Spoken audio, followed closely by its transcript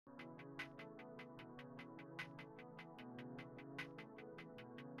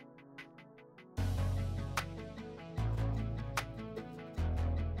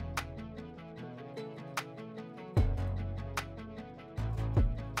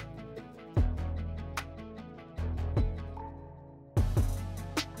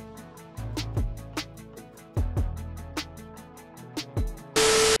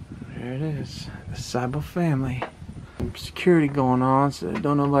There it is, the Seibel family. Security going on, so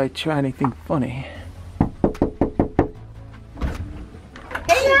don't nobody try anything funny.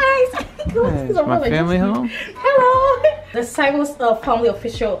 Hey guys! Hey, is my family home? Hello! The Seibel's family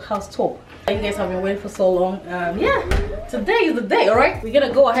official house tour. You guys have been waiting for so long. Yeah, today is the day, alright? We're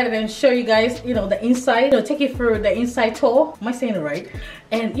gonna go ahead and show you guys, the inside. Take you through the inside tour. Am I saying it right?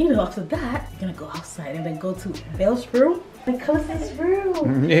 And after that, we're gonna go outside and then go to Belle's room. And Cousin's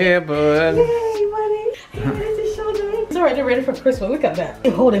room. Yeah, bud. Yay, buddy. Hey, ready to show them. It's already ready for Christmas. Look at that.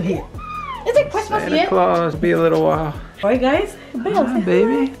 Hold him here. Is it Christmas Santa yet? Claus, be a little while. Alright, guys. Belle, Hi,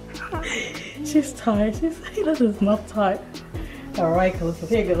 baby. She's tired. She's not tired. Alright, Calissa,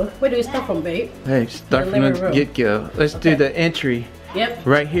 here you go. Where do we start from, babe? Hey, start from the get-go. Let's do the entry. Yep.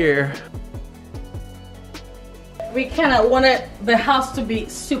 Right here. We kind of wanted the house to be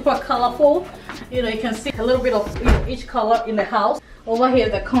super colorful. You can see a little bit of each color in the house. Over here,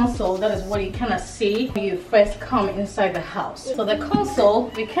 the console, that is what you kind of see when you first come inside the house. So the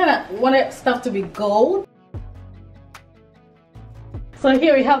console, we kind of wanted stuff to be gold. So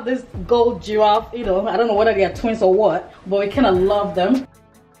here we have this gold giraffe, I don't know whether they are twins or what, but we kind of love them.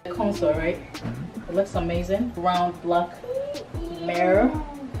 The console, right? It looks amazing. Round black mirror.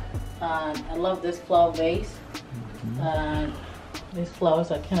 And I love this flower vase. And these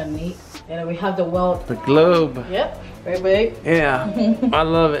flowers are kind of neat. And then we have the world. The globe. Yep, very big. Yeah, I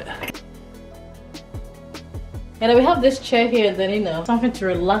love it. And then we have this chair here that, something to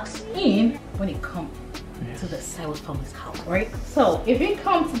relax in when you come to the Seibel family's house, right? So if you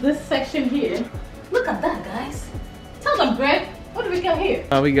come to this section here, look at that, guys. Tell them, Greg, what do we got here?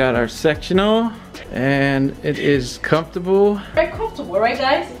 We got our sectional, and it is comfortable. Very comfortable, right,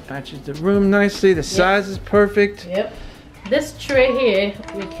 guys? Matches the room nicely. The size is perfect. Yep. This tray here,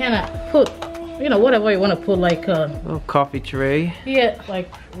 we kind of put, whatever you want to put, like a little coffee tray. Yeah, like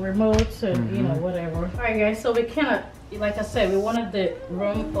remotes and whatever. All right, guys. So we kind of, like I said, we wanted the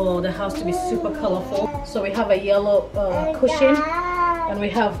room or the house to be super colorful. So we have a yellow cushion, and we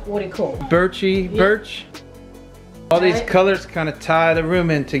have what do you call? Birch. All these colors kind of tie the room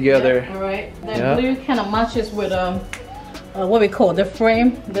in together. Yep. All right. The blue kind of matches with what we call the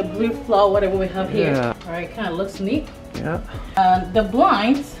frame, the blue flower, whatever we have here. Yeah. All right, kind of looks neat. Yeah. And the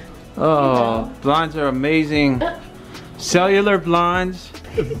blinds. Oh, blinds are amazing. Cellular blinds,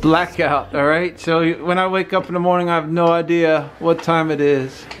 blackout. All right. So when I wake up in the morning, I have no idea what time it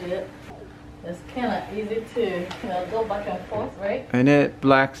is. Yep. It's kind of easy to go back and forth, right? And it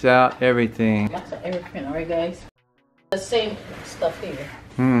blacks out everything. Blacks out everything, all right, guys. The same stuff here.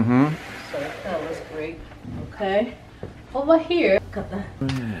 Mm-hmm. So it kind of looks great. Okay. Over here, look at that.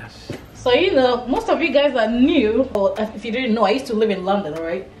 Yes. So most of you guys are new. Or if you didn't know, I used to live in London,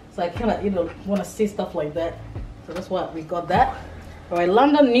 right? So I kind of want to see stuff like that. So that's why we got that. All right,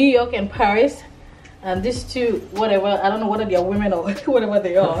 London, New York, and Paris. And these two, whatever, I don't know whether they are women or whatever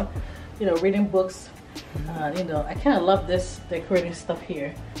they are, reading books. I kind of love this decorating stuff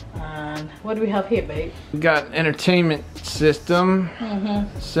here. And what do we have here, babe? We got an entertainment system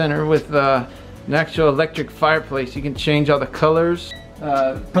center with an actual electric fireplace. You can change all the colors.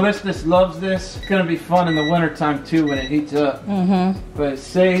 Callistus loves this. It's gonna be fun in the wintertime too when it heats up. But it's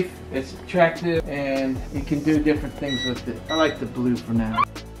safe, it's attractive, and you can do different things with it. I like the blue for now.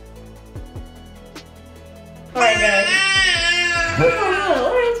 Alright, guys. What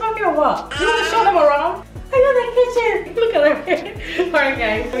are you talking about? You want to show them around? I got the kitchen. Look at that. Alright,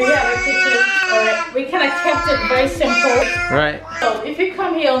 guys. We have a kitchen. Alright, we kind of kept it very simple. Right. So if you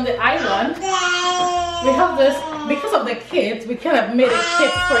come here on the island, we have this, because of the kids, we kind of made it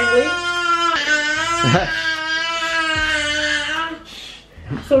kid friendly.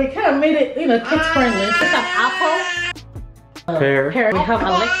 So we kind of made it, kids friendly. We have Apple. Pear. We have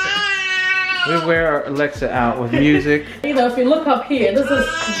Alexa. We wear our Alexa out with music. If you look up here, this is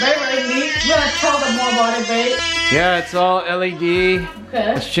very, very neat. You want to tell them more about it, babe? Yeah, it's all LED.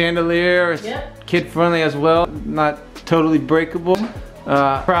 Okay. It's chandelier. It's kid friendly as well. Not totally breakable.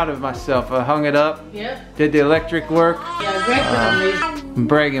 Proud of myself. I hung it up. Yep. Did the electric work. Yeah, Greg was amazing. I'm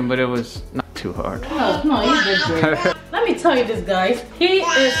bragging, but it was not too hard. No, he did great. Let me tell you this, guys. He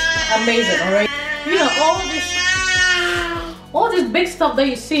is amazing, alright? All this big stuff that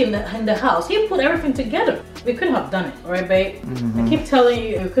you see in the house, he put everything together. We couldn't have done it, alright, babe? I keep telling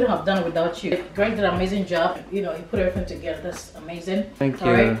you, we couldn't have done it without you. Greg did an amazing job. He put everything together. That's amazing. Thank you.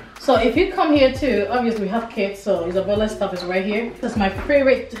 Alright. So if you come here too, obviously we have kids, so Isabella's stuff is right here. That's my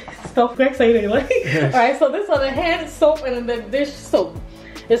favorite stuff. Greg said it like. Alright, so this are the hand soap and the dish soap.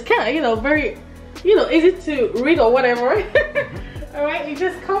 It's kind of, very, easy to read or whatever. All right, you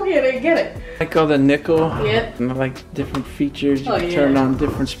just come here and get it. I like all the nickel. Yep. And I like different features. You Oh, can yeah. turn on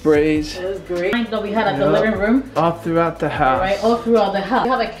different sprays. That was great. That we had at the living room. All throughout the house. All right, all throughout the house. We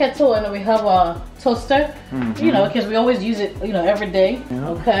have a kettle and we have a toaster. You know, because we always use it, you know, every day. Yeah.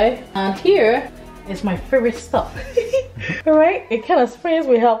 Okay. And here is my favorite stuff. All right. It kind of sprays.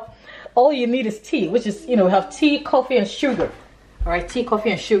 We have all you need is tea, which is, you know, we have tea, coffee, and sugar. All right, tea,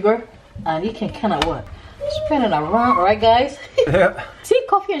 coffee, and sugar. And you can kind of what? Spin it around, all right, guys? Yeah. Tea,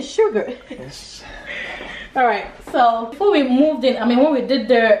 coffee, and sugar. Yes. All right, so before we moved in, I mean, when we did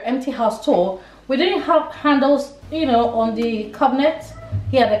the empty house tour, we didn't have handles, you know, on the cabinet.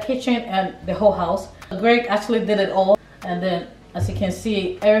 He had the kitchen and the whole house. Greg actually did it all. And then, as you can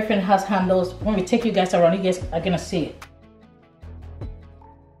see, everything has handles. When we take you guys around, you guys are gonna see it.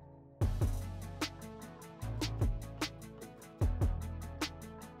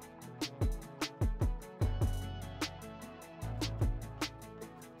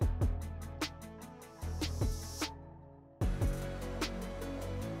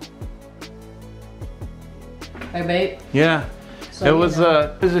 Hey, babe. Yeah. So, it was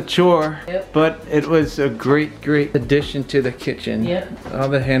a chore, Yep. but it was a great addition to the kitchen. Yep. All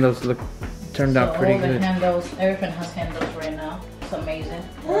the handles turned out pretty all the good. handles, everything has handles right now. It's amazing.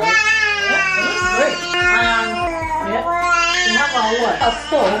 Right. Yeah, it looks great. Yeah, we have our what? A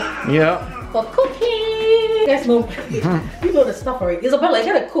stove Yeah. for cooking. You guys know, you know the stuff already. Isabella, I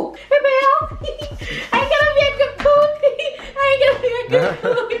gotta cook. Hey, Belle, I gotta be a good cook. I gotta be a good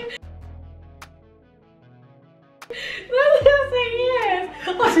cook. Yes.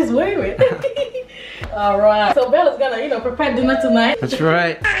 Oh, she's wearing it. All right. So Bella's gonna, you know, prepare dinner tonight. That's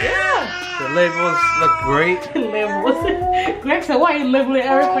right. Yeah. The labels look great. Labels. Greg said, why are you labeling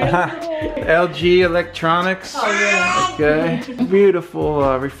everything? LG Electronics. Oh yeah. Okay. Beautiful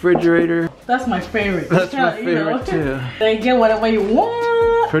refrigerator. That's my favorite. That's my You know, favorite too. Then get whatever you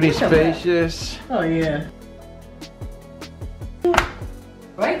want. Pretty Look at that. spacious. Oh yeah.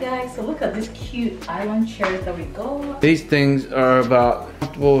 Right, guys, so look at these cute island chairs that we got. These things are about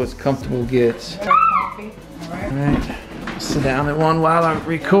comfortable as comfortable gets. Coffee. All right. Alright. Sit down in one while I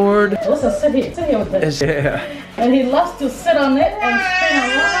record. Listen, sit here. Sit here with this. Yeah. And he loves to sit on it and spin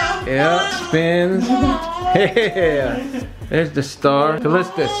around. Yeah. Spins. Yeah. There's the star.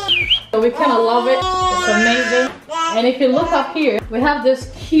 Callistus. So we kind of love it. It's amazing. And if you look up here, we have this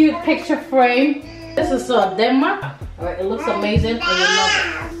cute picture frame. This is Denmark. Alright, it looks amazing and we love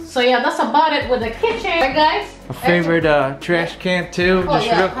it. So yeah, that's about it with the kitchen. Alright, guys. My favorite trash can too, Oh, just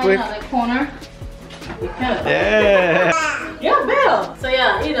yeah, real quick. hang out in the corner. Yeah. Yeah, Bill. So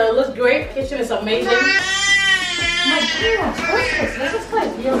yeah, you know, it looks great. Kitchen is amazing. My gosh, what's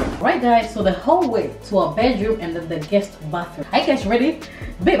this? Right, guys, so the hallway to our bedroom and then the guest bathroom. Are you guys ready?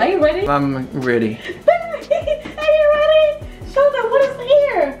 Babe, are you ready? I'm ready. Are you ready? Show them what is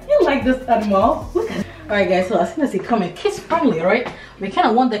here. You like this animal? Look at it. Alright guys, so as soon as they come in, kids friendly, right? We kind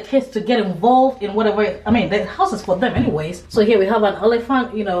of want the kids to get involved in whatever, I mean, the house is for them anyways. So here we have an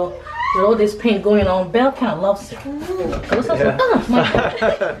elephant, you know, with all this paint going on. Belle kind of loves it. Yeah. Oh my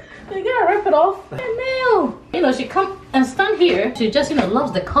God. You gotta rip it off. Nail. You know, she come and stand here. She just, you know,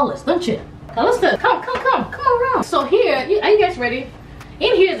 loves the colors, don't you? Calista, come around. So here, are you guys ready?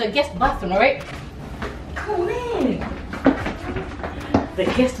 In here is a guest bathroom, alright? Come in. The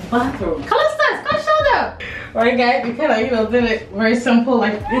guest bathroom. Calista, come show them. Alright guys, we kind of, you know, did it very simple,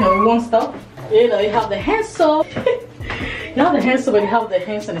 like, you know, we want stuff. You know, you have the hand soap. You have the hand soap and you have the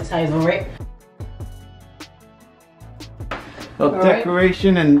hand sanitizer, right? Well,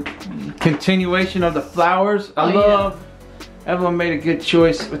 decoration and continuation of the flowers. I love. Evelyn made a good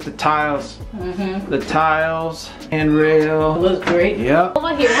choice with the tiles. The tiles, handrail. It looks great. Yep. Over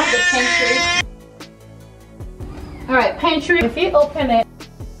here, we have the pantry. Alright, pantry. If you open it,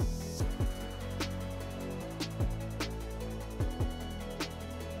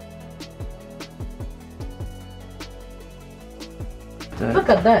 look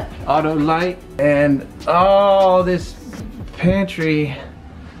at that. Auto light and all this pantry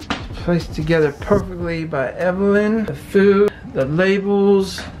placed together perfectly by Evelyn. The food, the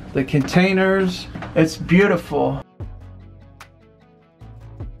labels, the containers. It's beautiful.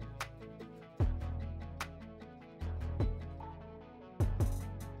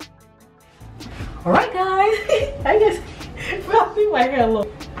 Alright guys, I guess my hair look.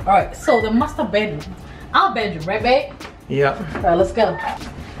 Alright, so the master bedroom. Our bedroom, right babe? Yep. Alright, let's go.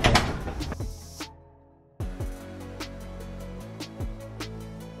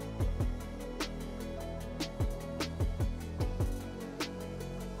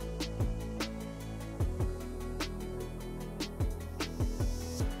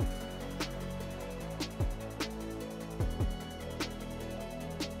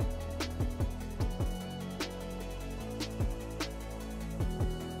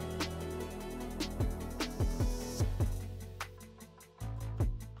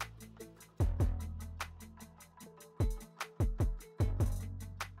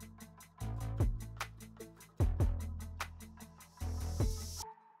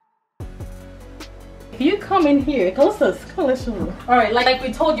 if you come in here, alright, like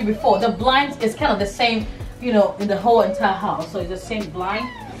we told you before, the blinds is kind of the same, you know, in the whole entire house. So it's the same blind,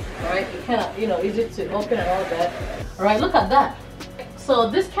 alright? It kind of, you know, easy to open and all that. Alright, look at that. So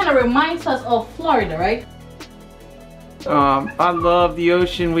this kind of reminds us of Florida, right? I love the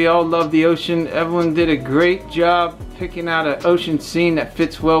ocean. We all love the ocean. Evelyn did a great job picking out an ocean scene that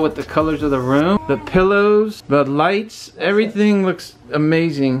fits well with the colors of the room. The pillows, the lights, everything looks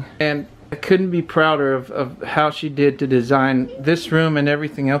amazing. And I couldn't be prouder of how she did to design this room and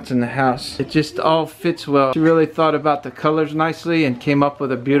everything else in the house. It just all fits well. She really thought about the colors nicely and came up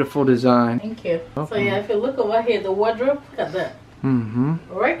with a beautiful design. Thank you. Okay. So yeah, if you look over here, the wardrobe, look at that.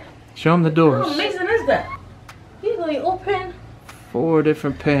 Alright? Show them the doors. How amazing is that? You really open 4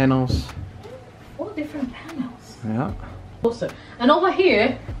 different panels. 4 different panels. Yeah. Awesome. And over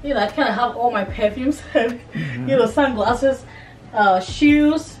here, you know, I kind of have all my perfumes, you know, sunglasses,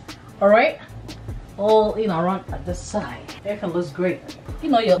 shoes, alright? All, you know, around at the side. Everything looks great. You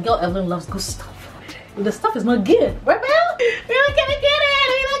know, your girl Evelyn loves good stuff. If the stuff is not good, right, Belle? We're not gonna get it!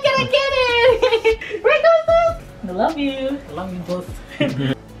 We're not gonna get it! Right, guys? I love you. I love you both.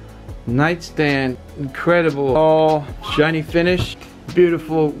 Nightstand, incredible, all shiny finish,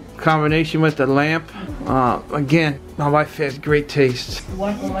 beautiful combination with the lamp. Again, my wife has great taste.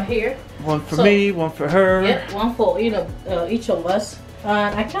 One over here. One for me, one for her. Yep, one for, you know, each of us.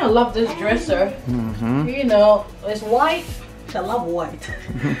 And I kind of love this dresser. You know, it's white. I love white.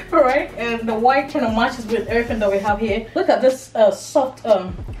 Alright, and the white kind of matches with everything that we have here. Look at this soft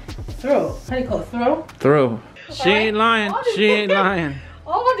throw. How do you call it? Throw? She ain't lying. She ain't lying.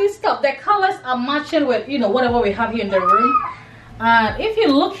 All this stuff, the colors are matching with, you know, whatever we have here in the room. And if you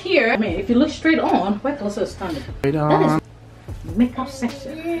look here, I mean, if you look straight on, where Calissa is standing? Straight on. That is makeup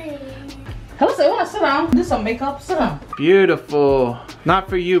section. Calissa, you want to sit down? Do some makeup? Sit down. Beautiful. Not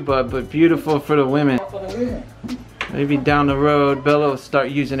for you, bud, but beautiful for the women. For the women. Maybe down the road, Bella will start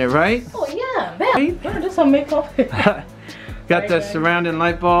using it, right? Oh, yeah. Man, we're going to do some makeup. Got the surrounding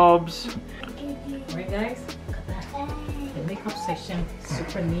light bulbs. Alright, guys. Makeup section,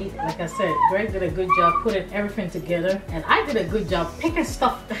 super neat. Like I said, Greg did a good job putting everything together, and I did a good job picking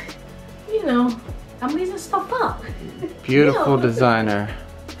stuff, you know, amazing stuff up. Beautiful designer.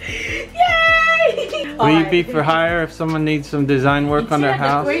 Yay! Will you be for hire if someone needs some design work on their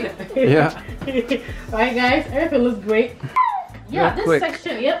house? Yeah. Alright guys, everything looks great. Yeah, this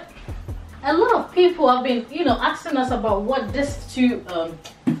section, yep. A lot of people have been, you know, asking us about what this two,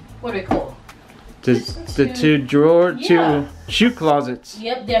 what do we call? The two drawer, two shoe closets.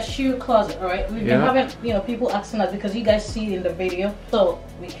 Yep, they're shoe closet. All right, we've been having, you know, people asking us because you guys see in the video. So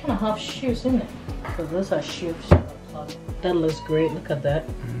we kind of have shoes in it. So those are shoe closet. That looks great. Look at that.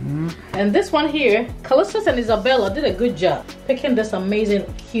 And this one here, Calissa and Isabella did a good job picking this amazing,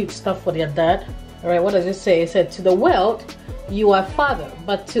 cute stuff for their dad. All right, what does it say? It said, "To the world, you are father,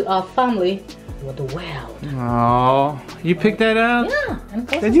 but to our family, you are the world." Oh, you picked that out? Yeah. And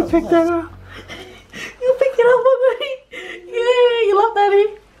did you pick that out? You picked it up already. Yeah, you love Daddy.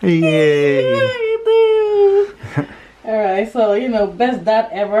 Yeah, you do. Alright, so you know, best dad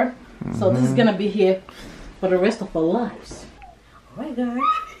ever. So this is gonna be here for the rest of our lives. Alright guys.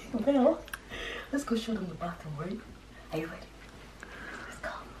 Okay, let's go show them the bathroom, right? Are you ready? Let's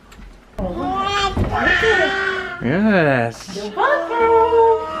go. Yes. The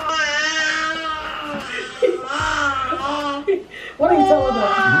bathroom. What are you telling them?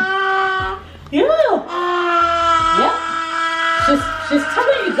 Yeah. Yeah. She's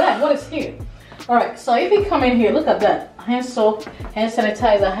telling you that what is here. Alright, so if you come in here, look at that. Hand soap, hand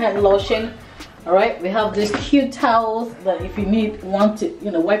sanitizer, hand lotion. Alright, we have these cute towels that if you want to,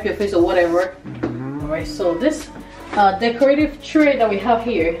 you know, wipe your face or whatever. Alright, so this decorative tray that we have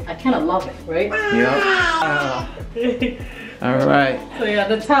here, I kind of love it, right? Yep. Alright. So yeah,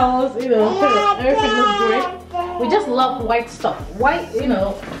 the towels, you know, everything looks great. We just love white stuff. White, you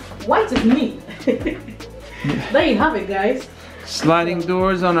know, white is neat. There you have it, guys. Sliding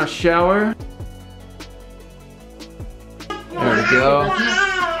doors on our shower. There we go.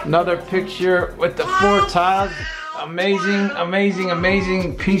 Another picture with the 4 tiles. Amazing, amazing,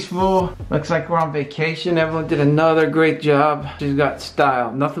 amazing, peaceful. Looks like we're on vacation. Evelyn did another great job. She's got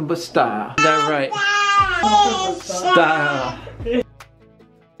style, nothing but style. Is that right? Style.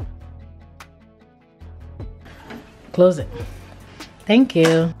 Close it. Thank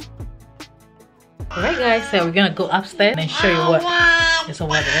you. Alright guys, so we're gonna go upstairs and show you what it's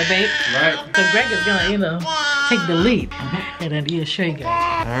over there, right babe? Right. So Greg is gonna, you know, take the lead, and then he'll show you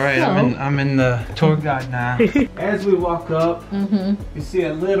guys. All right, I'm in the tour guide now. As we walk up, you see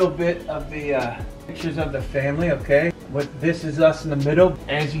a little bit of the pictures of the family, okay? This is us in the middle.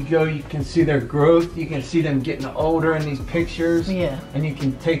 As you go, you can see their growth. You can see them getting older in these pictures. Yeah. And you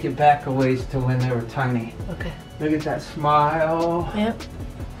can take it back a ways to when they were tiny. Okay. Look at that smile. Yep.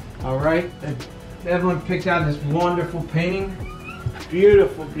 All right. Evelyn picked out this wonderful painting.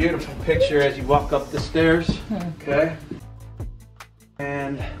 Beautiful, beautiful picture as you walk up the stairs. Okay.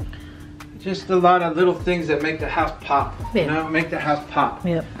 And just a lot of little things that make the house pop. Yeah. You know, make the house pop.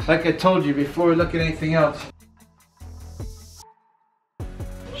 Yep. Like I told you before we look at anything else.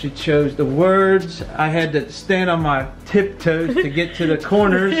 She chose the words. I had to stand on my tiptoes to get to the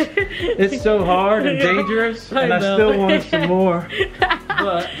corners. It's so hard and dangerous, and I still wanted some more.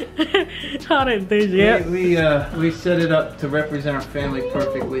 But hard and dangerous. We set it up to represent our family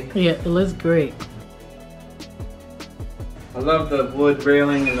perfectly. Yeah, it looks great. I love the wood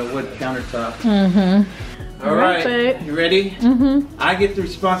railing and the wood countertop. All right, babe. you ready? I get the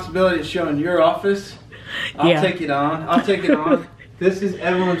responsibility of showing your office. I'll take it on. I'll take it on. This is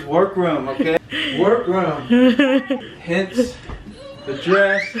Evelyn's workroom, okay? Workroom. Hence the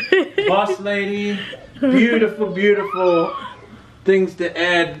dress, boss lady, beautiful, beautiful things to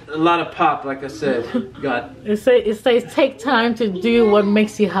add a lot of pop, like I said. Got it says take time to do what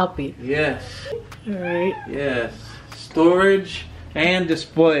makes you happy. yes. All right. Yes. Storage and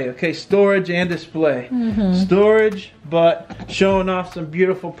display. Okay, storage and display. Storage, but showing off some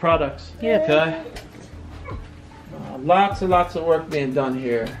beautiful products. Yeah. Okay. Lots and lots of work being done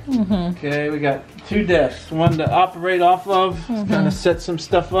here. Okay, we got 2 desks, one to operate off of, kind of set some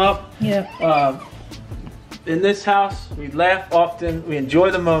stuff up. Yeah. In this house, we laugh often, we enjoy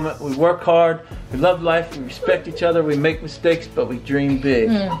the moment, we work hard, we love life, we respect each other, we make mistakes, but we dream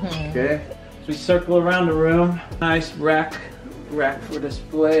big. Okay, so we circle around the room. Nice rack for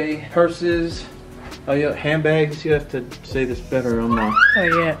display, purses. Oh yeah, handbags. You have to say this better on that. Oh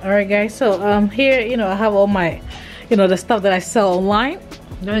yeah. All right, guys. So here, I have all my, the stuff that I sell online.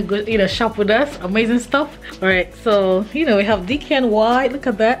 Go, shop with us. Amazing stuff. All right. So we have DKNY. Look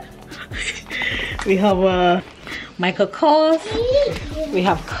at that. We have Michael Kors. We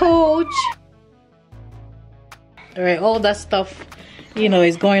have Coach. All right. All that stuff,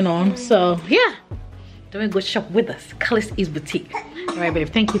 is going on. So yeah, don't go shop with us. Colors is Boutique. All right, babe.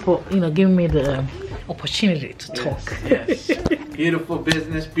 Thank you for giving me the opportunity to talk. Yes. Beautiful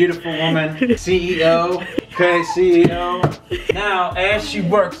business, beautiful woman, CEO. Okay, CEO. Now, as she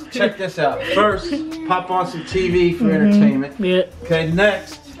works, check this out. First, pop on some TV for entertainment. Yeah. Okay,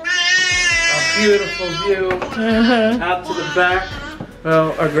 next, a beautiful view out to the back.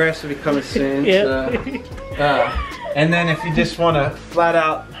 Well, our grass will be coming soon. Yeah. And then if you just want to flat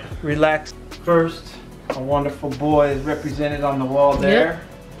out relax, first, a wonderful boy is represented on the wall there.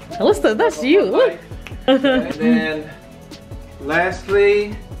 Yep. That's you. Look. And then,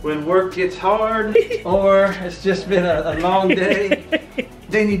 lastly, when work gets hard or it's just been a long day,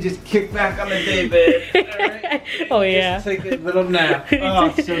 then you just kick back on the day bed. Right? Oh yeah. Just take a little nap. Oh,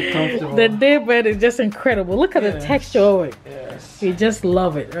 it's so comfortable. The day bed is just incredible. Look at the texture of it. Yes. You just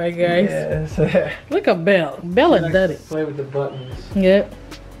love it, right, guys? Yes. Look at Belle. Belle and Daddy. Play with the buttons. Yep.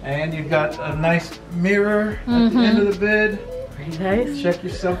 And you've got a nice mirror at the end of the bed. Guys, check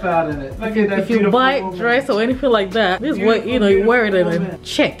yourself out in it. Look at that. If you buy a dress or anything like that, this is what you wear it and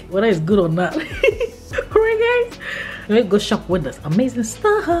check whether it's good or not. Alright, guys, let's go shop with us. Amazing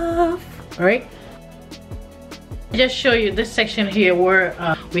stuff. Alright, just show you this section here where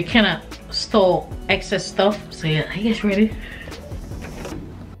we cannot store excess stuff. So yeah, are you guys ready?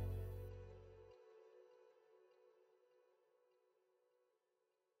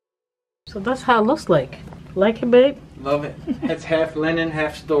 So that's how it looks like. Like it, babe? Love it. It's half linen,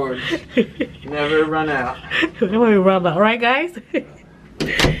 half storage. Never run out. Never run out, right, guys?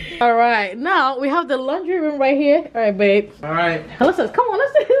 All right, now we have the laundry room right here. All right, babe. All right. Alyssa, come on,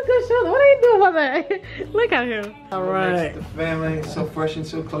 let's go show them. What are you doing about that? Look at him. All right. The family is so fresh and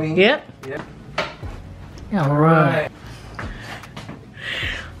so clean. Yep. Yep. All right.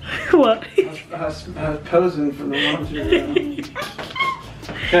 What? I was posing for the laundry room.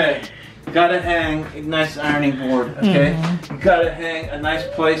 Okay. Gotta hang a nice ironing board, okay? You gotta hang a nice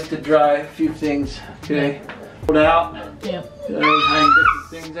place to dry a few things, okay? Pull it out. Yep. Hang different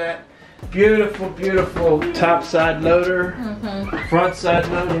things at. Beautiful, beautiful top side loader, front side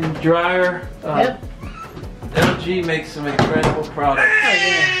loading dryer. Yep. LG makes some incredible products. Oh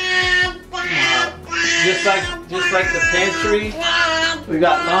yeah. Just like the pantry, we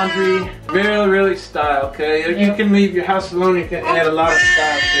got laundry, really style, okay? You can leave your house alone, you can add a lot of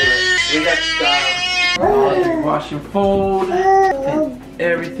style to it. We got style. Wash and fold. And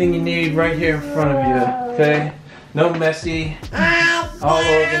everything you need right here in front of you. Okay? No messy. All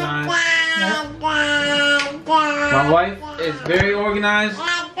organized. My wife is very organized,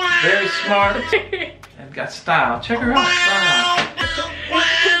 very smart, and got style. Check her out, style.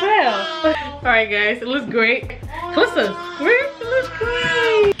 Alright guys, it looks great. Listen, it looks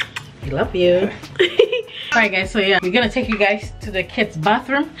great. I love you. Alright guys, so yeah, we're gonna take you guys to the kids'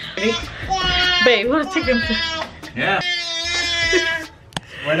 bathroom. Ready? Babe, we wanna take them to... Yeah.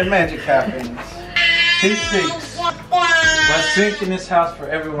 Where the magic happens. 2 sinks. One sink in this house for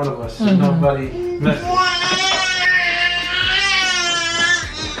every one of us, so nobody messes.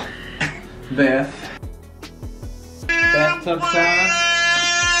 Bath. Bathtub shower.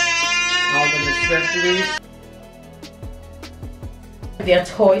 All the necessities. Their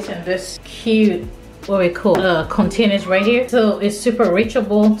toys in this cute, what we call containers right here. So it's super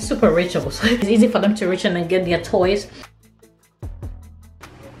reachable. So it's easy for them to reach in and get their toys.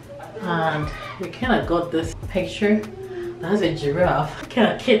 And we kind of got this picture. That's a giraffe,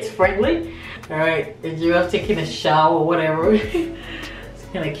 kind of kids friendly. All right, a giraffe taking a shower or whatever. It's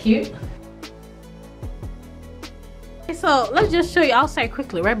kind of cute. So let's just show you outside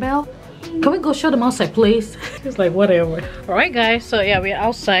quickly, right, Belle? Can we go show them outside, please? It's like whatever. All right, guys. So yeah, we're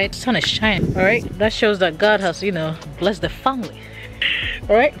outside. The sun is shining. All right, that shows that God has, you know, blessed the family.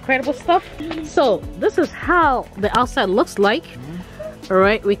 All right, incredible stuff. So this is how the outside looks like. All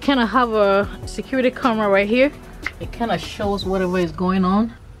right, we kind of have a security camera right here. It kind of shows whatever is going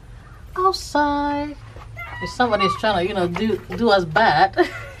on outside. If somebody's trying to, you know, do us bad.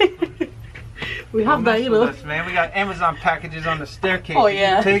 We have that, you know. Us, man. We got Amazon packages on the staircase. Oh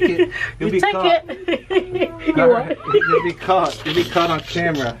yeah. You take it. You'll be caught. You'll be caught. You'll be caught on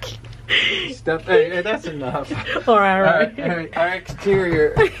camera. Hey, that's enough. All right. Our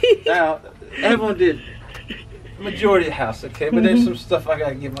exterior. Now, everyone did majority of the house, okay? But there's some stuff I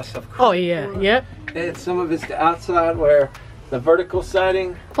gotta give myself credit. Oh yeah. Yep. And some of it's the outside where the vertical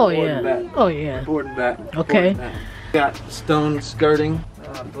siding. Oh yeah. Board and back. Okay. Got stone skirting.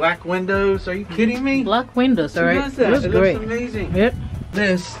 Black windows. Are you kidding me? Black windows. All right. It looks great. Looks amazing. Yep.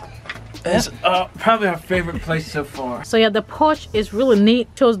 This is probably our favorite place so far. So yeah, the porch is really neat.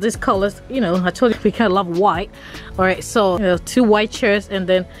 Shows these colors. You know, I told you we kind of love white. All right. So you know, 2 white chairs and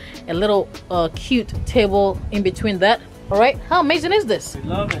then a little cute table in between that. All right. How amazing is this? We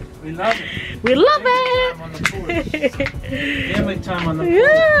love it. We love it. We love it. Family time on the porch.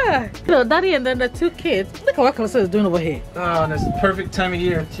 Yeah. You know, Daddy and then the 2 kids. Look at what Calissa is doing over here. Oh, and it's the perfect time of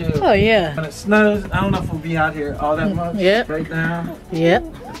year too. Oh yeah. When it snows, I don't know if we'll be out here all that much. Yep. Right now. Yep.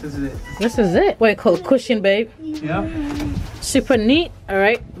 This is it. This is it. What you call cushion, babe. Yep. Super neat. All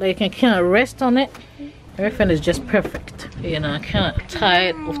right. Like you can kind of rest on it. Everything is just perfect. You know, I'm kind of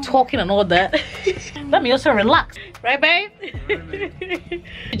tired of talking and all that. Let me also relax. Right, babe?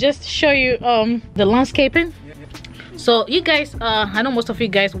 Just to show you the landscaping. So you guys, I know most of you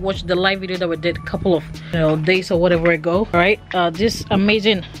guys watched the live video that we did a couple of days or whatever ago. All right. This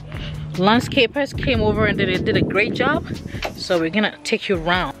amazing landscapers came over and they did a great job. So we're gonna take you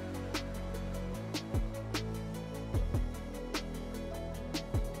around.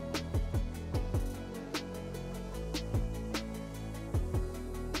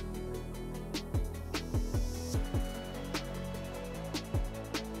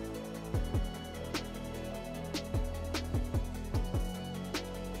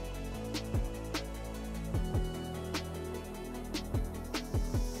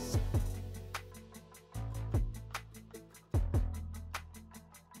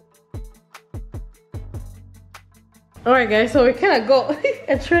 All right, guys, so we kind of go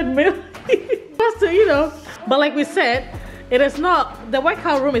a treadmill. Just to, you know, but like we said, it is not, the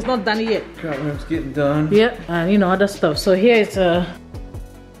workout room is not done yet. Workout room's getting done. Yep, and you know, other stuff. So here it's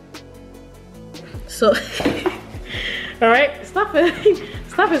so all right, stuff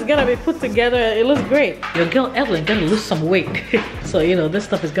is gonna be put together. It looks great. Your girl Evelyn gonna lose some weight. So you know, this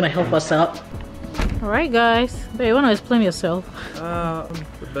stuff is gonna help us out. All right, guys, babe, why don't you explain yourself? I'm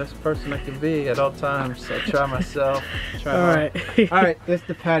the best person I can be at all times, so try myself. All right. All right, that's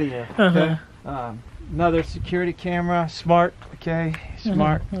the patio. Okay? Another security camera, smart, okay?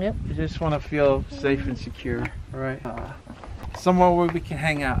 Smart. Yep. You just want to feel safe and secure, all right? Somewhere where we can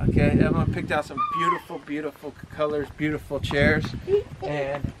hang out, okay? Evelyn picked out some beautiful, beautiful colors, beautiful chairs,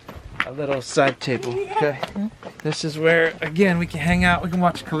 and a little side table, okay? This is where, again, we can hang out. We can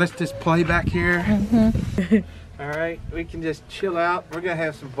watch Callista's play back here. All right, we can just chill out. We're gonna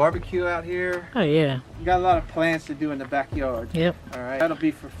have some barbecue out here. Oh yeah. We got a lot of plans to do in the backyard. Yep. All right, that'll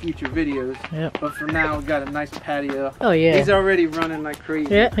be for future videos. Yep. But for now, we got a nice patio. Oh yeah. He's already running like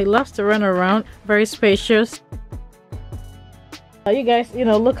crazy. Yeah, he loves to run around. Very spacious. You guys, you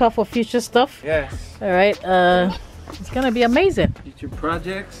know, look out for future stuff. Yes. All right. It's gonna be amazing. Future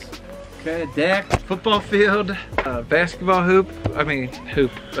projects. Okay, a deck, football field, basketball hoop. I mean,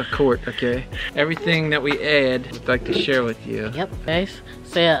 a court. Okay. Everything that we add, we'd like to share with you. Yep, guys.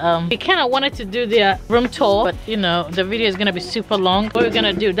 So we kind of wanted to do the room tour, but you know the video is gonna be super long. What we're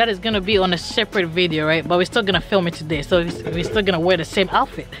gonna do, that is gonna be on a separate video, right? But we're still gonna film it today, so we're still gonna wear the same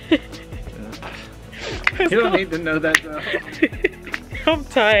outfit. You don't need to know that though. I'm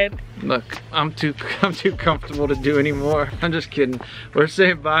tired. Look, I'm too comfortable to do anymore. I'm just kidding. We're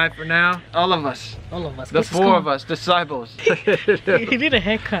saying bye for now. All of us. All of us. The four of us, the Seibels. You need a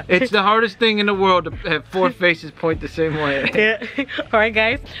haircut. It's the hardest thing in the world to have four faces point the same way. Yeah. All right,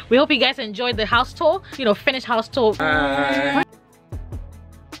 guys. We hope you guys enjoyed the house tour. You know, finished house tour. Bye.